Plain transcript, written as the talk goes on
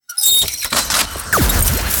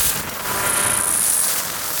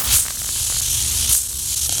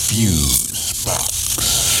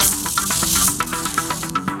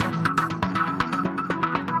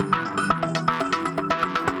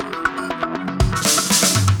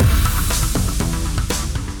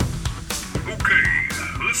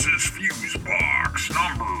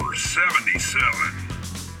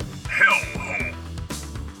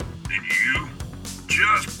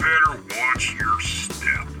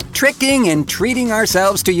tricking and treating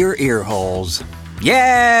ourselves to your ear holes.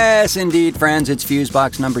 Yes, indeed, friends, it's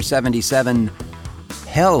Fusebox number 77,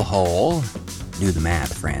 Hellhole. Do the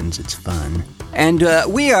math, friends, it's fun. And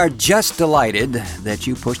we are just delighted that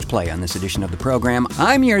you pushed play on this edition of the program.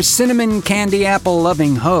 I'm your cinnamon candy apple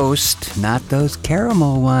loving host, not those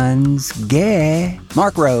caramel ones, gay,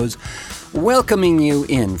 Mark Rose, welcoming you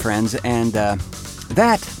in, friends. And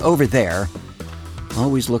that over there,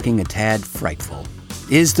 always looking a tad frightful,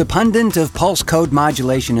 is the pundit of pulse code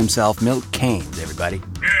modulation himself, Milt Keynes, everybody.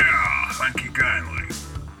 Yeah, thank you kindly.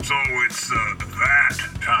 So it's that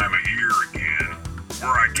time of year again,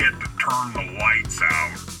 where I get to turn the lights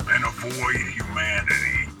out and avoid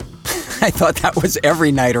humanity. I thought that was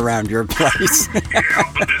every night around your place.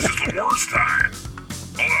 Yeah, but this is the worst time.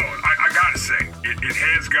 Although, I gotta say, it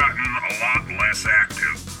has gotten a lot less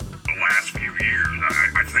active the last few years.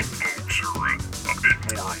 I think folks are a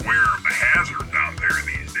bit more aware of the hazards out there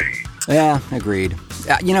these days. Yeah, agreed.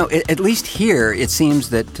 At least here, it seems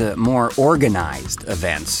that more organized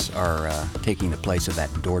events are taking the place of that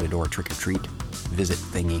door-to-door trick-or-treat visit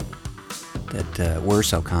thingy that were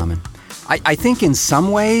so common. I think in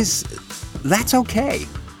some ways, that's okay,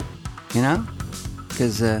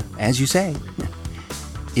 because as you say,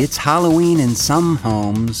 it's Halloween in some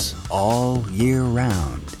homes all year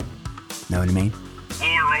round. Know what I mean? Well,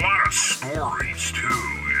 there are a lot of stories, too,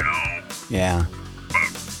 Yeah.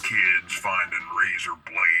 about kids finding razor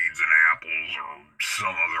blades and apples or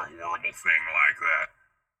some other horrible thing like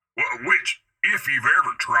that. Which, if you've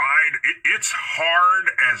ever tried, it's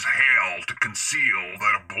hard as hell to conceal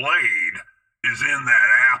that a blade is in that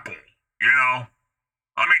apple,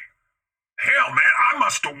 I mean, hell, man, I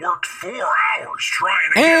must have worked 4 hours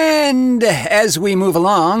trying to And as we move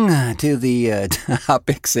along to the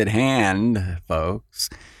topics at hand, folks,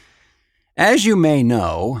 as you may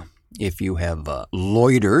know, if you have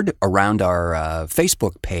loitered around our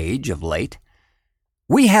Facebook page of late,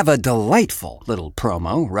 we have a delightful little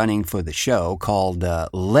promo running for the show called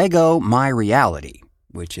Lego My Reality,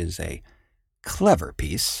 which is a clever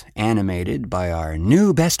piece animated by our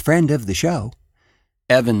new best friend of the show,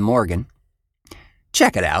 Evan Morgan.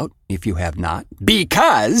 Check it out if you have not,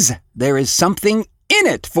 because there is something in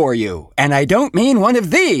it for you, and I don't mean one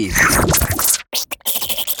of these.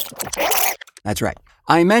 That's right.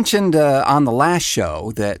 I mentioned on the last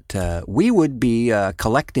show that we would be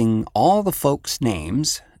collecting all the folks'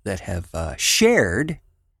 names that have shared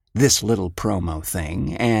this little promo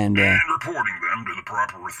thing and reporting them to the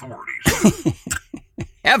proper authorities.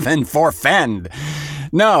 Heaven forfend!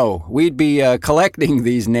 No, we'd be collecting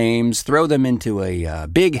these names, throw them into a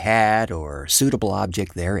big hat or suitable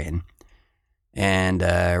object therein, and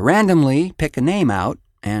randomly pick a name out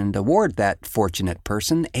and award that fortunate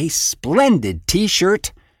person a splendid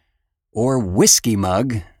T-shirt or whiskey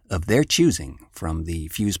mug of their choosing from the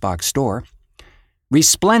Fusebox store,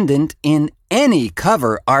 resplendent in any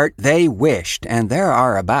cover art they wished, and there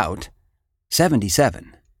are about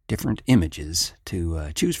 77 different images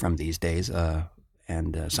to choose from these days,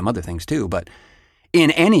 and some other things too, but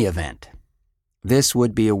in any event, this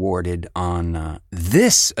would be awarded on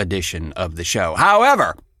this edition of the show.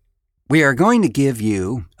 However, we are going to give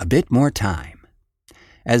you a bit more time,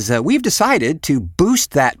 as we've decided to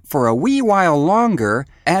boost that for a wee while longer,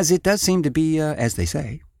 as it does seem to be, as they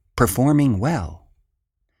say, performing well.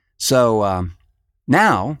 So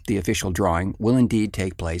now the official drawing will indeed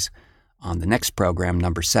take place on the next program,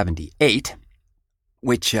 number 78,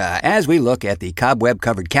 which, as we look at the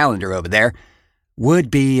cobweb-covered calendar over there,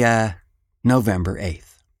 would be November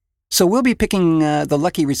 8th. So we'll be picking the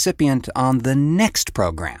lucky recipient on the next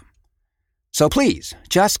program. So please,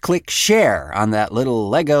 just click share on that little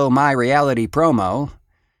Lego My Reality promo.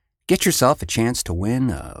 Get yourself a chance to win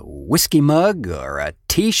a whiskey mug or a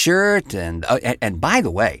T-shirt. And by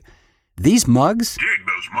the way, these mugs... Dig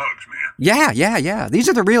those mugs, man. Yeah. These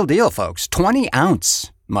are the real deal, folks.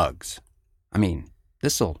 20-ounce mugs. I mean,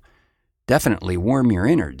 this'll definitely warm your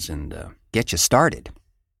innards and get you started.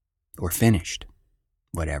 Or finished.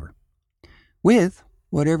 Whatever. With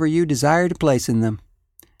whatever you desire to place in them.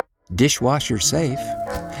 Dishwasher safe.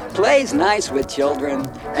 Plays nice with children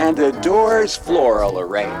and adores floral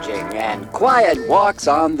arranging and quiet walks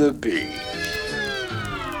on the beach.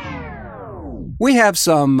 We have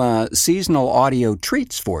some seasonal audio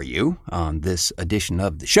treats for you on this edition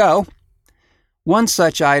of the show. One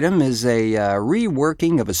such item is a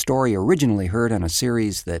reworking of a story originally heard on a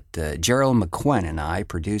series that Gerald McQueen and I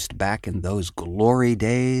produced back in those glory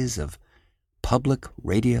days of public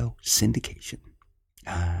radio syndication.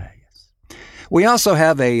 Yes. We also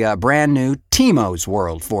have a brand new Timo's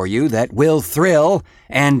World for you that will thrill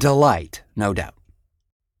and delight, no doubt.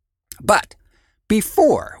 But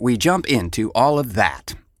before we jump into all of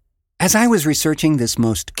that, as I was researching this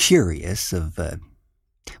most curious of, well,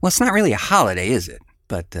 it's not really a holiday, is it?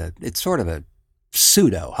 But it's sort of a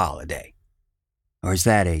pseudo-holiday. Or is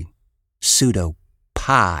that a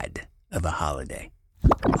pseudo-pod of a holiday?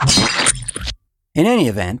 In any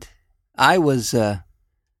event, I was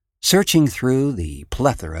searching through the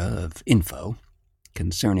plethora of info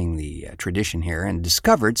concerning the tradition here and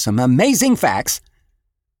discovered some amazing facts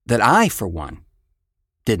that I, for one,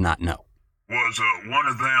 did not know. Was one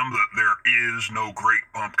of them that there is no great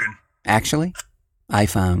pumpkin? Actually, I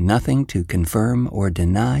found nothing to confirm or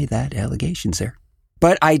deny that allegation, sir.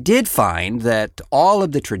 But I did find that all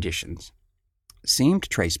of the traditions seem to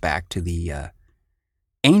trace back to the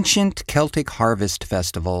ancient Celtic harvest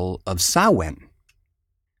festival of Samhain,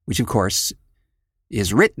 which, of course,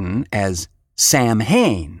 is written as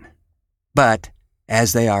Samhain, but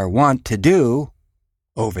as they are wont to do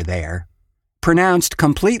over there, pronounced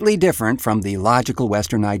completely different from the logical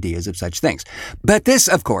Western ideas of such things. But this,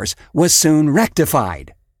 of course, was soon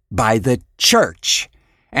rectified by the Church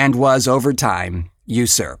and was, over time,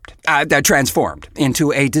 transformed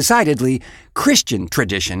into a decidedly Christian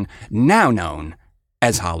tradition now known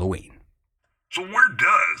as Halloween. So where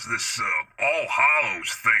does this All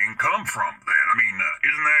Hallows thing come from then? I mean,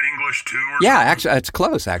 isn't that English too? Yeah, actually, it's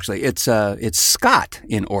close, actually. It's Scot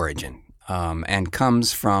in origin and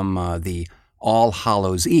comes from the All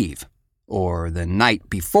Hallows Eve, or the night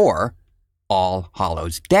before All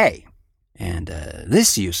Hallows Day. And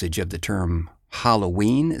this usage of the term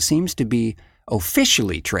Halloween seems to be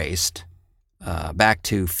officially traced back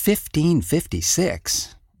to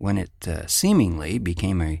 1556, when it seemingly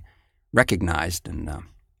became a recognized and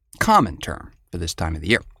common term for this time of the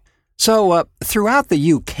year. So throughout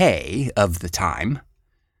the UK of the time,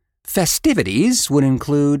 festivities would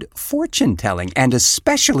include fortune-telling, and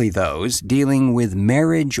especially those dealing with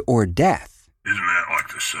marriage or death. Isn't that like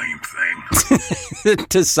the same thing?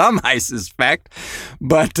 To some, I suspect.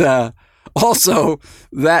 But also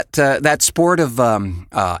that sport of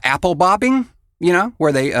apple bobbing, you know,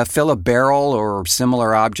 where they fill a barrel or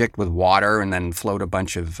similar object with water and then float a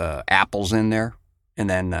bunch of apples in there. And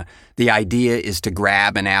then the idea is to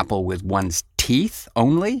grab an apple with one's teeth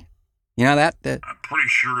only. You know that? I'm pretty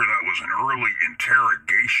sure that was an early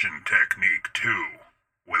interrogation technique, too,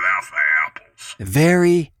 without the apples. A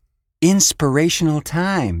very inspirational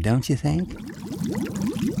time, don't you think?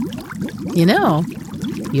 You know,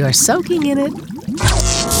 you're soaking in it.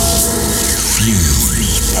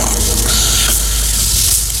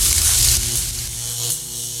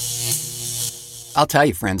 I'll tell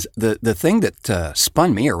you, friends, the thing that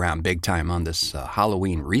spun me around big time on this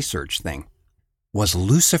Halloween research thing was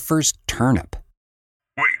Lucifer's turnip.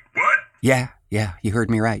 Wait, what? Yeah, you heard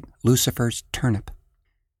me right. Lucifer's turnip.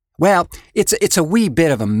 Well, it's a wee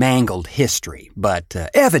bit of a mangled history, but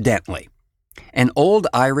evidently, an old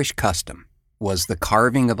Irish custom was the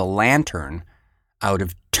carving of a lantern out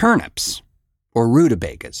of turnips, or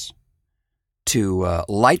rutabagas, to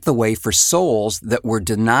light the way for souls that were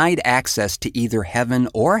denied access to either heaven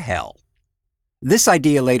or hell. This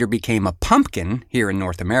idea later became a pumpkin here in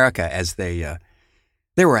North America, as they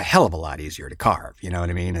were a hell of a lot easier to carve, you know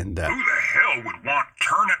what I mean? And who the hell would want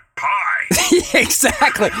turnip pie?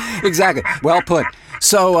 Exactly. Well put.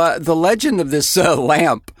 So the legend of this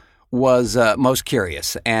lamp was most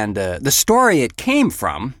curious, and the story it came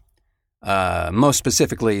from, most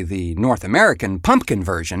specifically the North American pumpkin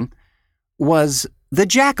version, was the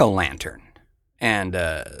jack-o'-lantern. And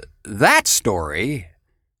that story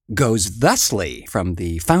goes thusly from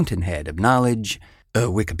the fountainhead of knowledge,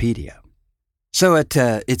 Wikipedia. So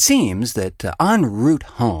it seems that en route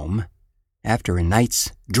home, after a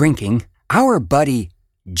night's drinking, our buddy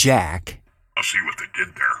Jack... I'll see what they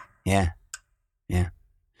did there. Yeah.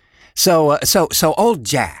 So old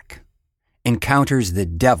Jack encounters the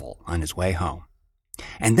devil on his way home,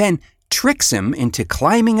 and then tricks him into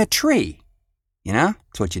climbing a tree. You know,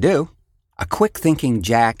 that's what you do. A quick-thinking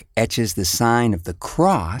Jack etches the sign of the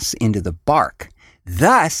cross into the bark,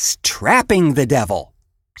 thus trapping the devil.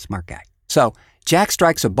 Smart guy. So Jack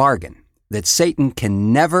strikes a bargain that Satan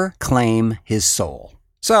can never claim his soul.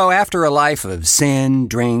 So after a life of sin,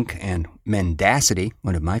 drink, and mendacity,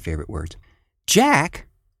 one of my favorite words, Jack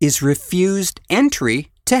is refused entry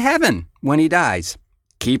to heaven when he dies.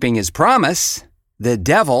 Keeping his promise, the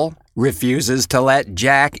devil refuses to let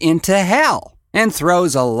Jack into hell and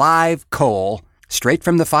throws a live coal straight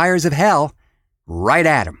from the fires of hell right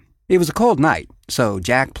at him. It was a cold night, so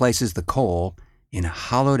Jack places the coal in a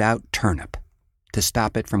hollowed-out turnip to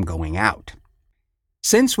stop it from going out.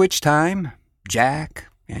 Since which time, Jack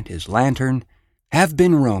and his lantern have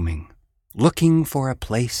been roaming looking for a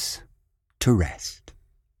place to rest.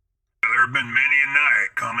 There have been many a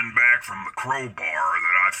night coming back from the crowbar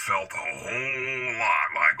that I felt a whole lot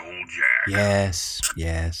like old Jack.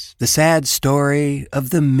 Yes. The sad story of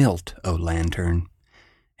the Milt O'Lantern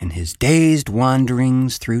and his dazed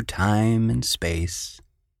wanderings through time and space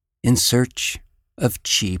in search of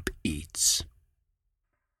cheap eats.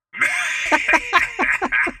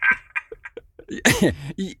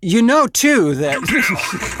 You know, too, that...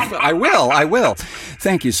 I will.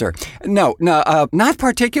 Thank you, sir. No, not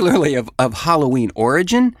particularly of Halloween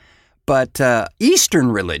origin, but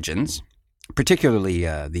Eastern religions, particularly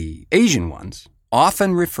the Asian ones,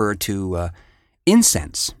 often refer to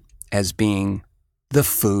incense as being the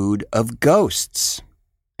food of ghosts,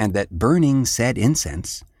 and that burning said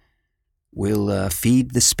incense will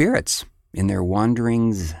feed the spirits in their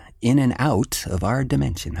wanderings in and out of our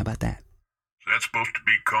dimension. How about that? Is that supposed to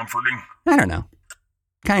be comforting? I don't know.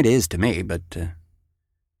 Kind of is to me, but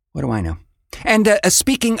what do I know? And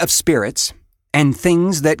speaking of spirits and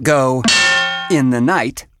things that go in the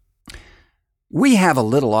night, we have a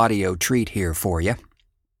little audio treat here for you.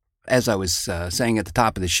 As I was saying at the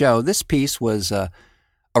top of the show, this piece was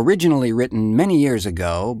originally written many years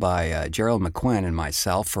ago by Gerald McQuinn and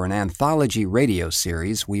myself for an anthology radio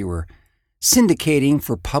series we were syndicating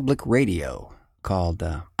for public radio called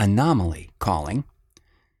Anomaly Calling,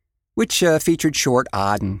 which featured short,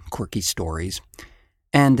 odd, and quirky stories.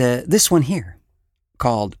 And this one here,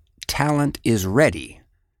 called Talent is Ready,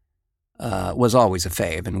 was always a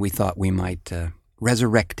fave, and we thought we might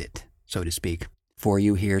resurrect it, so to speak, for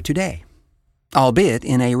you here today, albeit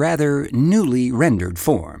in a rather newly rendered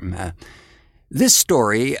form. This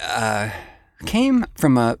story came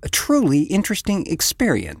from a truly interesting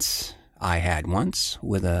experience I had once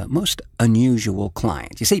with a most unusual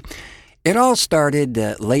client. You see, it all started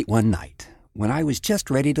late one night when I was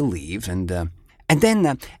just ready to leave, and then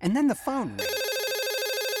the phone rang.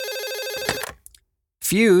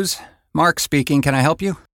 Fuse, Mark speaking. Can I help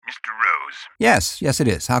you? Mr. Rose. Yes, it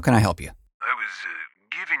is. How can I help you? I was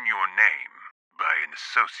given your name by an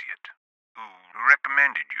associate who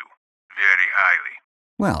recommended you very highly.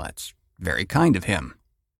 Well, that's very kind of him.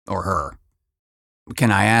 Or her.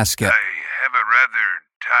 Can I ask... I have a rather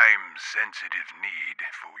time-sensitive need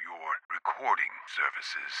for your recording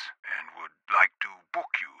services and would like to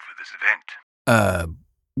book you for this event.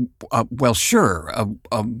 Well, sure.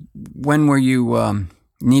 When were you,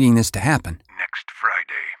 needing this to happen? Next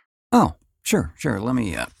Friday. Oh, sure. Let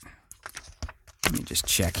me just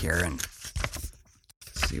check here and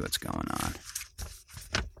see what's going on.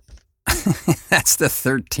 That's the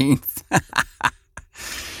 13th.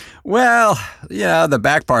 Well, yeah, the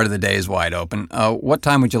back part of the day is wide open. What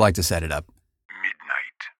time would you like to set it up?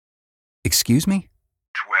 Midnight. Excuse me?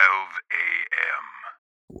 12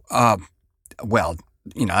 a.m. Well,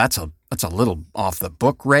 that's a little off the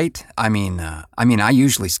book rate. I mean, I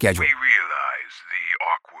usually schedule... We realize the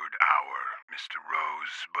awkward hour, Mr.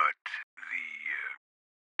 Rose, but the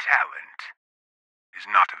talent is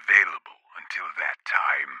not available until that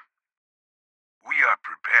time. We are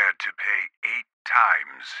prepared to pay 8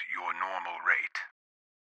 times your normal rate.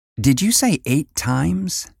 Did you say 8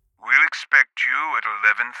 times? We'll expect you at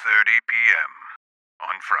 11:30 p.m.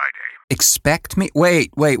 on Friday. Expect me?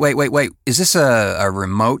 Wait. Is this a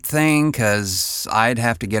remote thing? 'Cause I'd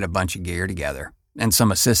have to get a bunch of gear together and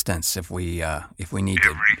some assistance if we need to.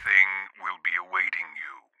 Everything will be awaiting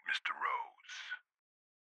you, Mr. Rose.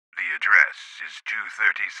 The address is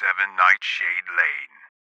 237 Nightshade Lane.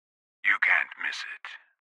 You can't miss it.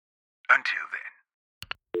 Until then.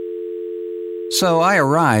 So I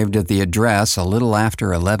arrived at the address a little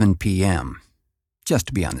after 11 p.m., just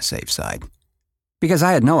to be on the safe side. Because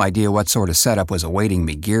I had no idea what sort of setup was awaiting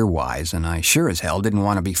me gear-wise, and I sure as hell didn't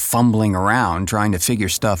want to be fumbling around trying to figure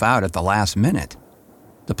stuff out at the last minute.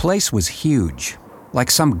 The place was huge, like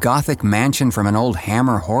some gothic mansion from an old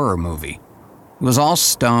Hammer horror movie. It was all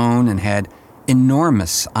stone and had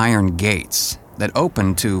enormous iron gates that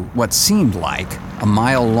opened to what seemed like a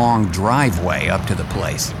mile-long driveway up to the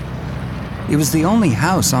place. It was the only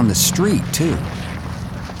house on the street, too.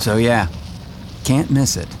 So yeah, can't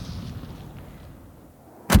miss it.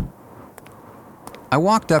 I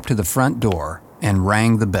walked up to the front door and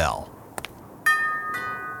rang the bell.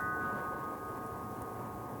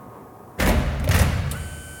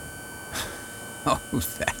 Oh,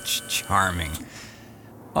 that's charming.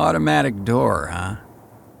 Automatic door, huh?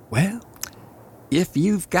 Well, if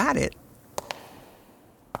you've got it.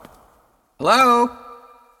 Hello?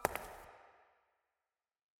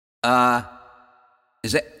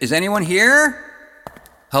 Is anyone here?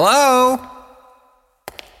 Hello?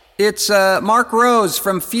 It's Mark Rose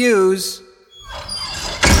from Fuse.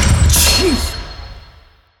 Jeez.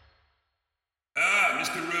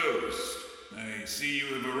 Mr. Rose. I see you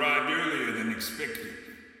have arrived earlier than expected.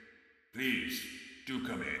 Please, do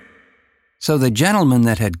come in. So the gentleman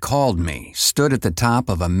that had called me stood at the top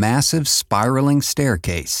of a massive spiraling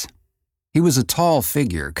staircase. He was a tall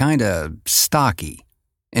figure, kinda stocky,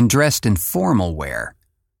 and dressed in formal wear.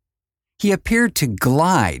 He appeared to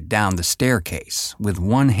glide down the staircase with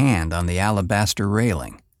one hand on the alabaster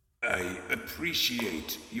railing. I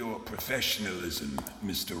appreciate your professionalism,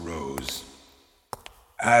 Mr. Rose.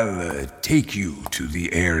 I'll take you to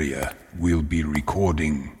the area we'll be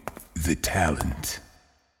recording The Talent.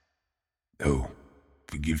 Oh,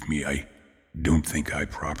 forgive me, I don't think I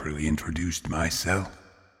properly introduced myself.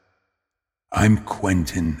 I'm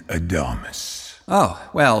Quentin Adamus. Oh,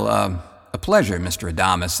 well, a pleasure, Mr.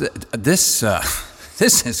 Adamus.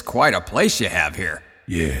 This is quite a place you have here.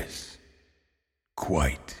 Yes,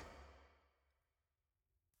 quite.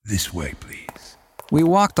 This way, please. We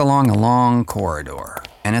walked along a long corridor,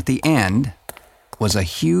 and at the end was a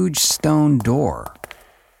huge stone door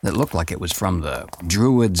that looked like it was from the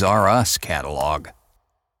Druids R Us catalog.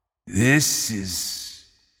 This is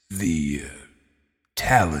the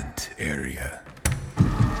talent area.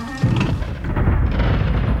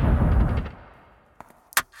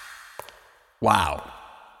 Wow.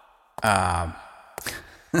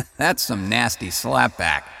 That's some nasty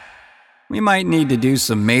slapback. We might need to do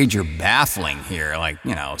some major baffling here, like,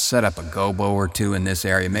 set up a gobo or two in this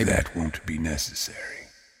area, maybe. That won't be necessary.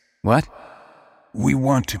 What? We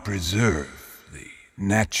want to preserve the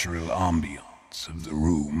natural ambiance of the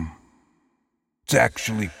room. It's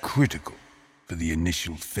actually critical for the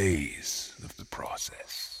initial phase of the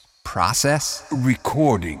process. Process?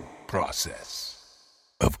 Recording process,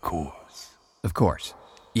 of course. Of course.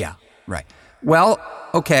 Yeah, right. Well,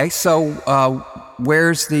 okay, so,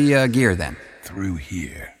 where's the gear then? Through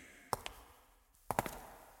here.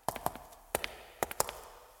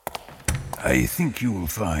 I think you will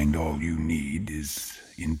find all you need is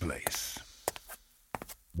in place.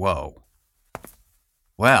 Whoa.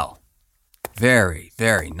 Well, very,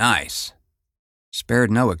 very nice.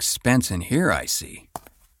 Spared no expense in here, I see.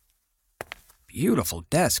 Beautiful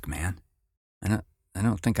desk, man. I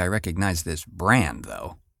don't think I recognize this brand,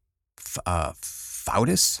 though.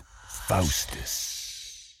 Faustus?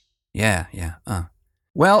 Faustus. Yeah.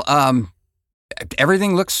 Well,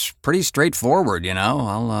 everything looks pretty straightforward,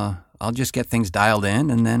 I'll just get things dialed in,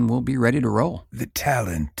 and then we'll be ready to roll. The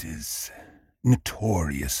talent is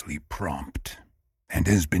notoriously prompt, and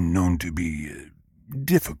has been known to be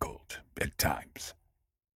difficult at times.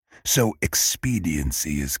 So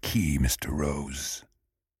expediency is key, Mr. Rose.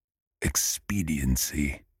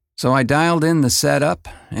 Expediency. So I dialed in the setup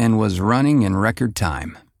and was running in record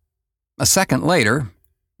time. A second later,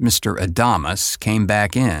 Mr. Adamus came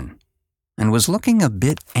back in and was looking a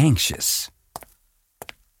bit anxious.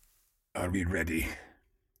 Are we ready?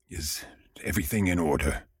 Is everything in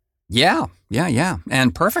order? Yeah,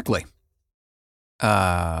 and perfectly.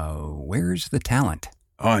 Where's the talent?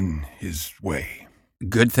 On his way.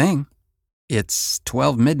 Good thing. It's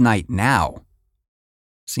 12 midnight now.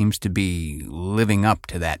 Seems to be living up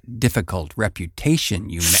to that difficult reputation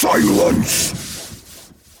you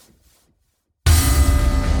Silence!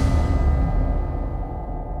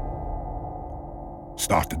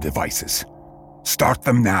 Start the devices. Start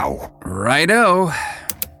them now. Righto.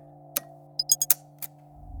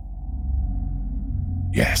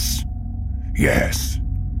 Yes.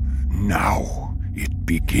 Now it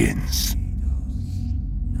begins.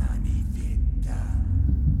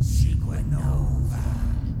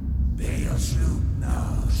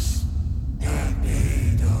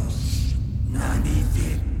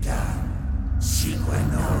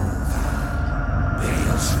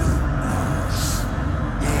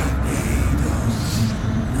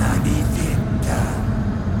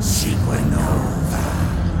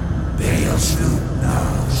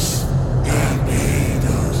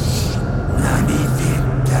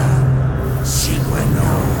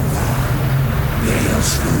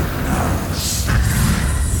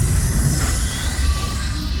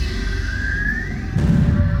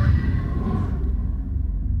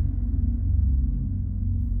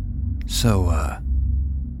 So,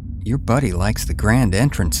 your buddy likes the grand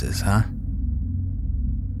entrances, huh?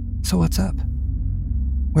 So what's up?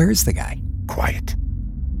 Where is the guy? Quiet.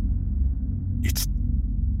 It's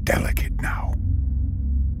delicate now.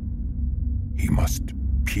 He must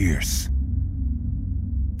pierce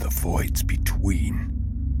the voids between.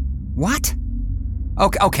 What?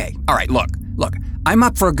 Okay, all right, look. I'm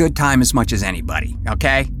up for a good time as much as anybody,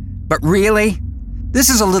 okay? But really? This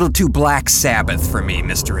is a little too Black Sabbath for me,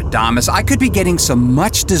 Mr. Adamus. I could be getting some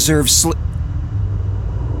much-deserved sleep.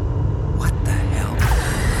 What the hell?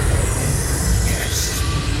 Yes.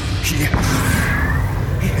 He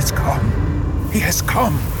has come. He has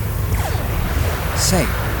come. Say,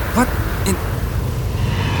 what in...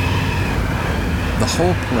 The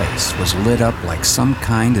whole place was lit up like some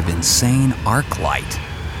kind of insane arc light.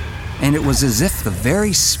 And it was as if the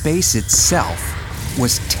very space itself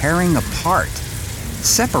was tearing apart,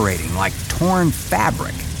 separating like torn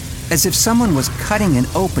fabric, as if someone was cutting an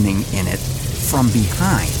opening in it from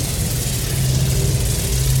behind.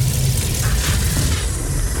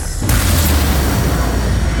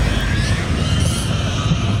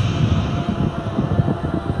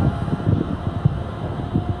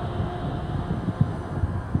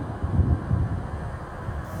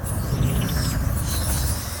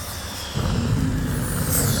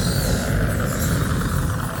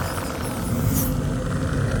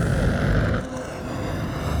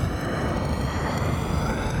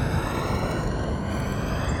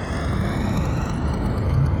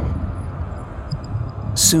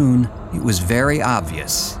 Soon, it was very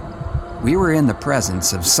obvious. We were in the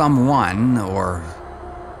presence of someone or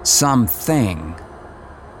something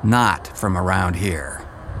not from around here.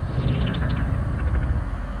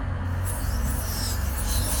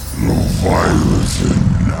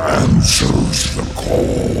 Leviathan answers the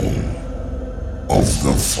call of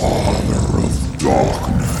the Father of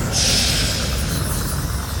Darkness.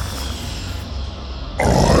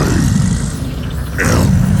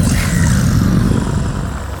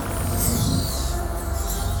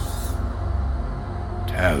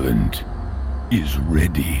 Talent is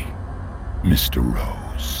ready, Mr.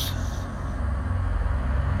 Rose.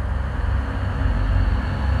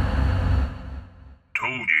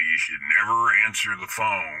 Told you should never answer the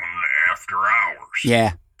phone after hours.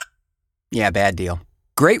 Yeah, bad deal.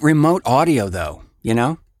 Great remote audio, though, you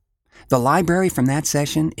know? The library from that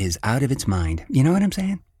session is out of its mind. You know what I'm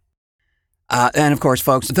saying? And of course,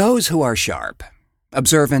 folks, those who are sharp,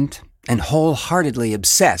 observant, and wholeheartedly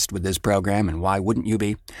obsessed with this program, and why wouldn't you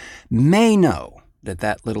be, may know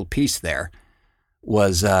that little piece there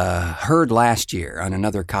was heard last year on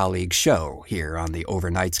another colleague's show here on the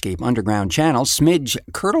Overnightscape Underground channel, Smidge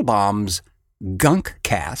Kurtlebaum's Gunk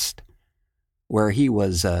Cast, where he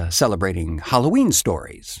was celebrating Halloween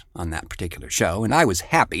stories on that particular show, and I was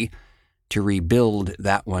happy to rebuild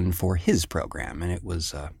that one for his program, and it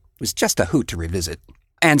was just a hoot to revisit.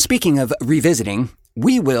 And speaking of revisiting,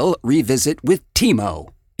 we will revisit with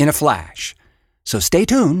Timo in a flash. So stay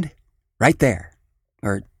tuned right there.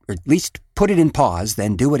 Or at least put it in pause,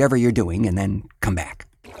 then do whatever you're doing, and then come back.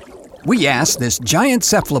 We asked this giant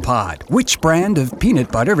cephalopod which brand of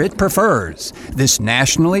peanut butter it prefers, this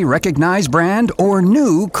nationally recognized brand or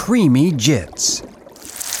new creamy jits.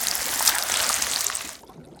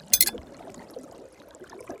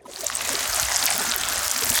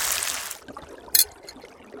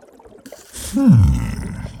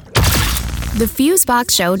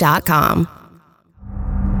 TheFuseboxShow.com.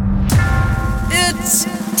 It's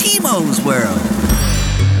Timo's World.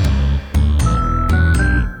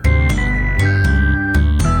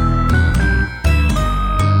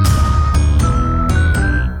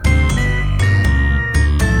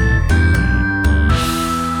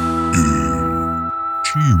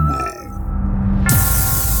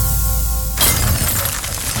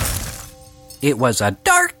 It was a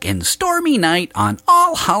dark and stormy night on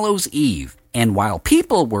All Hallows Eve, and while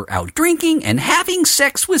people were out drinking and having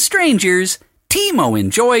sex with strangers, Timo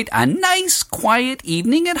enjoyed a nice, quiet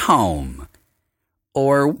evening at home.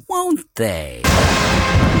 Or won't they?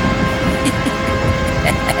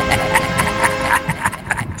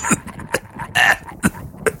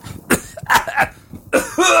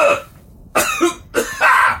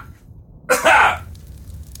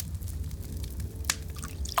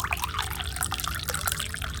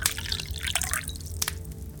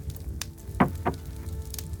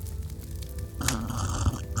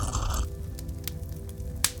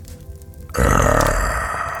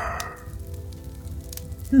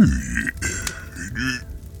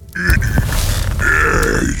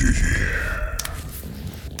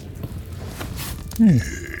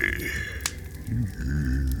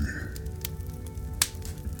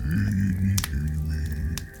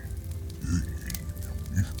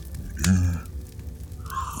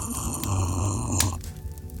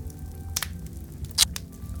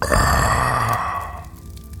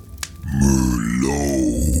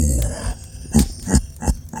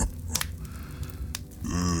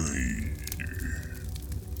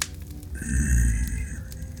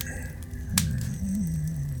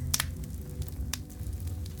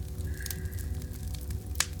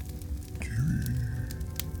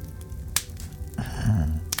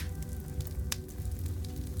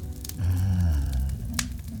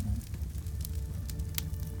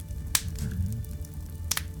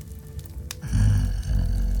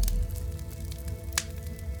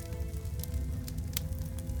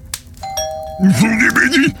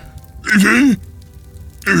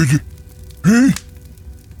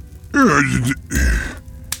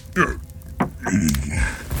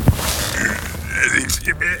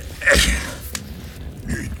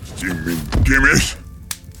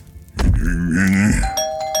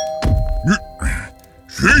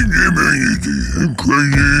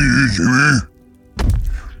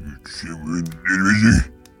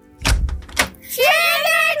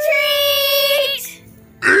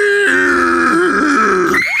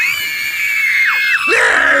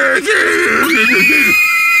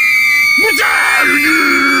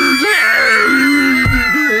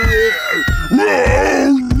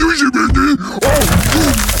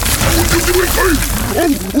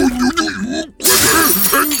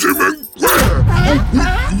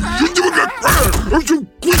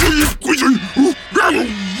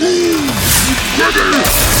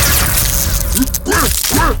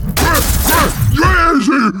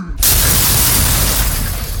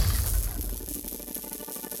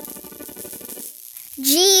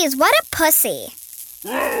 Geez, what a pussy.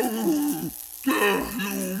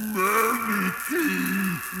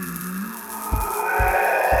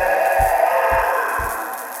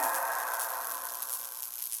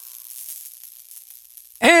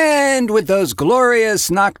 And with those glorious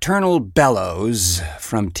nocturnal bellows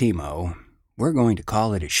from Timo, we're going to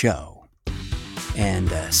call it a show.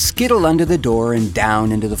 And skittle under the door and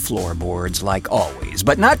down into the floorboards like always,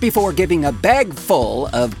 but not before giving a bag full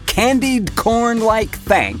of candied corn-like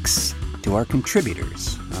thanks to our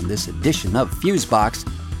contributors on this edition of Fusebox,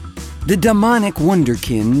 the demonic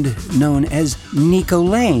wunderkind known as Nico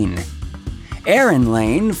Lane, Aaron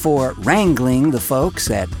Lane for wrangling the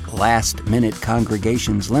folks at Last Minute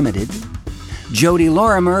Congregations Limited, Jody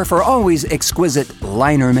Lorimer for always exquisite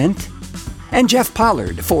linerment, and Jeff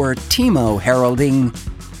Pollard for Timo heralding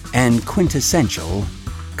and quintessential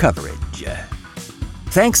coverage.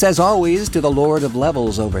 Thanks as always to the Lord of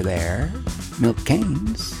Levels over there, Milt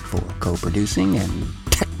Keynes, for co-producing and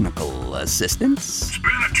technical assistance. It's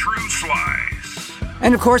been a true slice.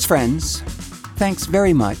 And of course, friends, thanks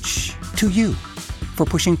very much to you for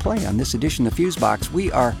pushing play on this edition of Fusebox.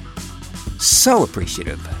 We are so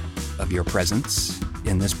appreciative of your presence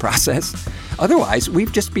in this process. Otherwise,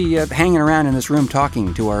 we'd just be hanging around in this room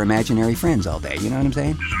talking to our imaginary friends all day. You know what I'm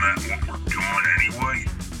saying? Isn't that what we're doing anyway?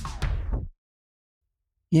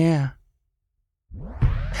 Yeah.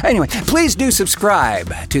 Anyway, please do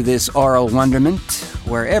subscribe to this oral wonderment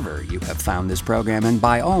wherever you have found this program, and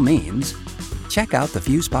by all means, check out the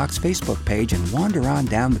Fusebox Facebook page and wander on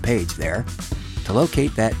down the page there to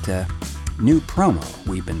locate that new promo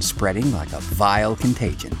we've been spreading like a vile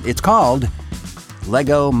contagion. It's called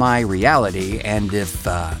Lego My Reality, and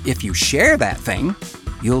if you share that thing,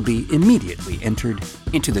 you'll be immediately entered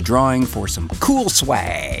into the drawing for some cool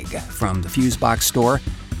swag from the Fusebox store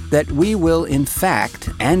that we will, in fact,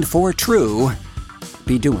 and for true,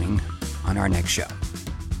 be doing on our next show.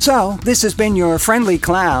 So, this has been your friendly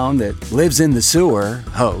clown that lives in the sewer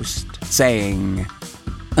host saying,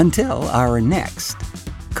 until our next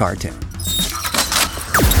cartoon.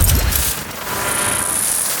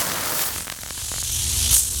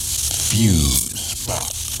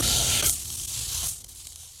 Fusebox.